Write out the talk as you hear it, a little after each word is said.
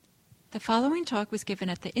The following talk was given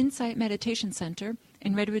at the Insight Meditation Center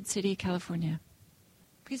in Redwood City, California.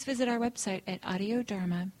 Please visit our website at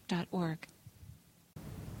audiodharma.org.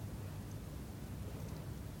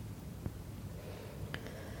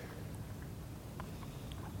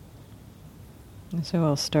 So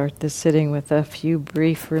I'll start this sitting with a few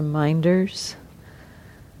brief reminders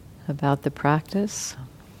about the practice.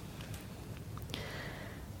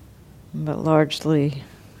 But largely,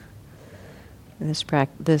 this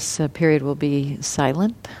period will be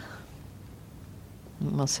silent.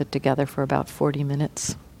 And we'll sit together for about 40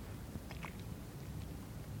 minutes.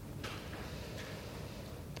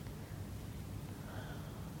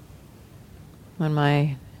 When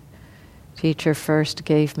my teacher first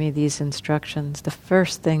gave me these instructions, the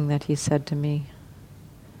first thing that he said to me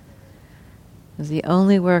was, the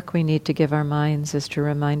only work we need to give our minds is to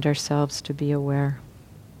remind ourselves to be aware.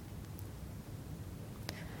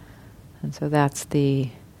 And so that's the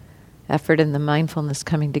effort in the mindfulness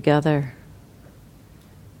coming together.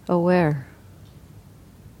 Aware.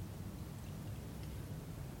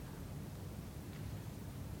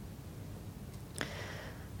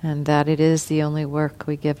 And that it is the only work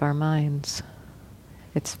we give our minds.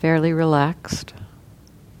 It's fairly relaxed.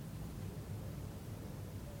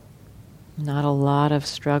 Not a lot of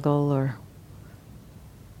struggle or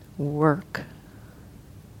work.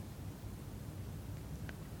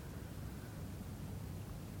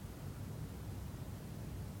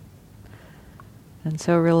 And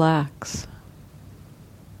so relax.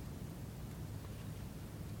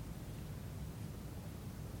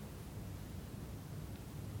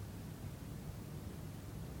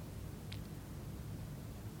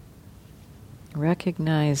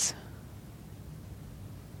 Recognize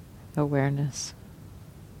awareness.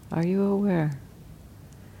 Are you aware?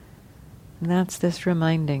 And that's this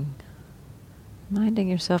reminding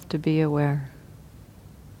yourself to be aware.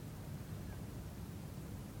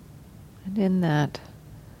 And in that,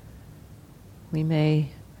 we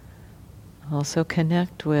may also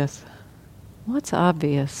connect with what's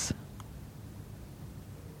obvious.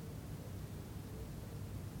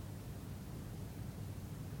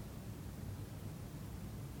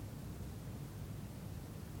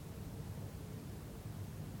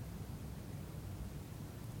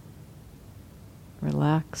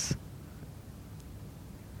 Relax.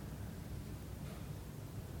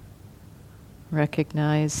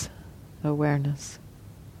 Recognize awareness.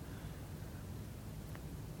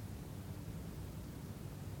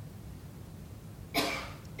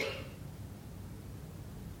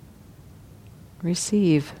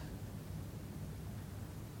 Receive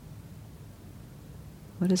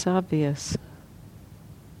what is obvious.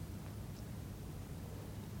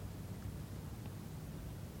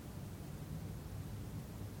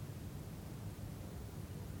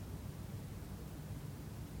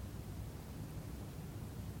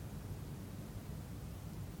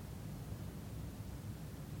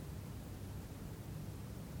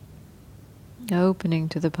 Opening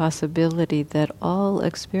to the possibility that all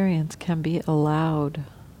experience can be allowed.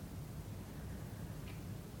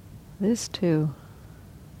 This too.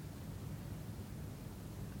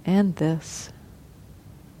 And this.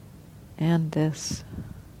 And this.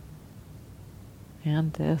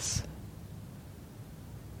 And this.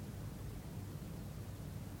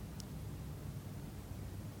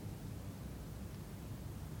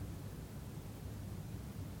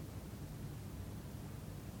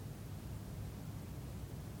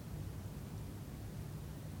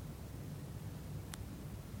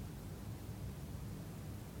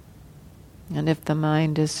 And if the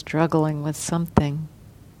mind is struggling with something,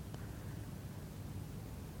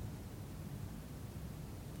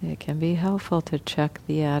 it can be helpful to check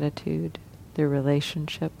the attitude, the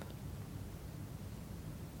relationship.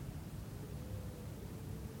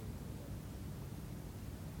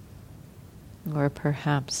 Or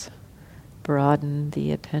perhaps broaden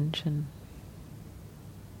the attention.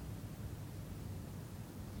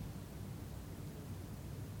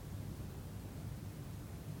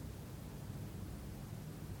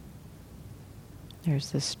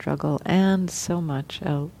 There's this struggle and so much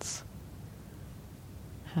else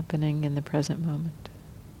happening in the present moment.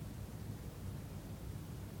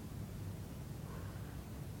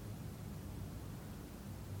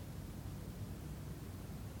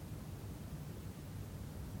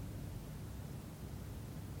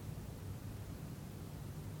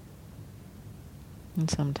 And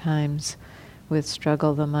sometimes with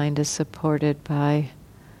struggle, the mind is supported by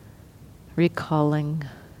recalling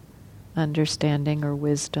understanding or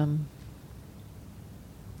wisdom.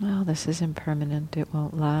 Well, this is impermanent, it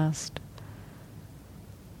won't last.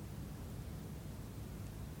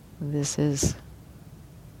 This is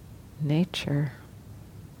nature.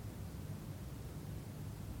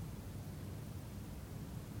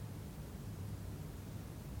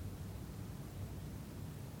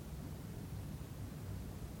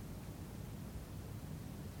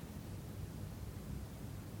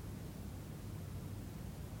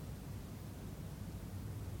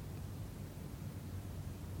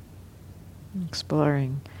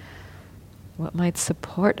 Exploring what might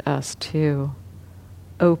support us to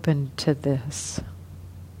open to this.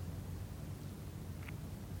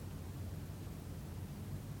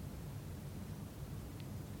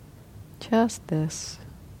 Just this.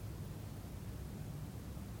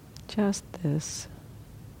 Just this.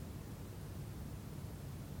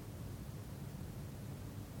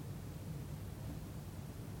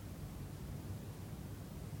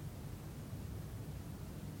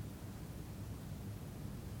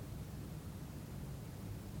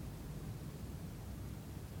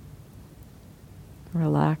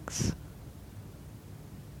 Relax.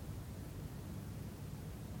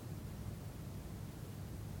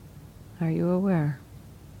 Are you aware?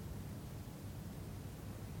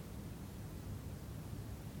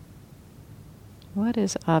 What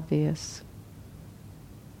is obvious?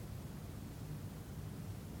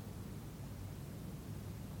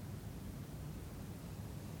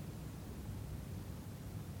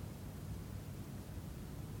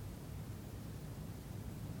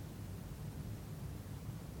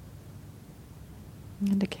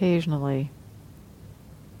 And occasionally,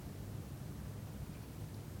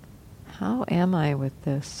 how am I with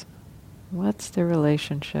this? What's the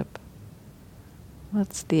relationship?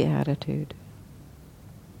 What's the attitude?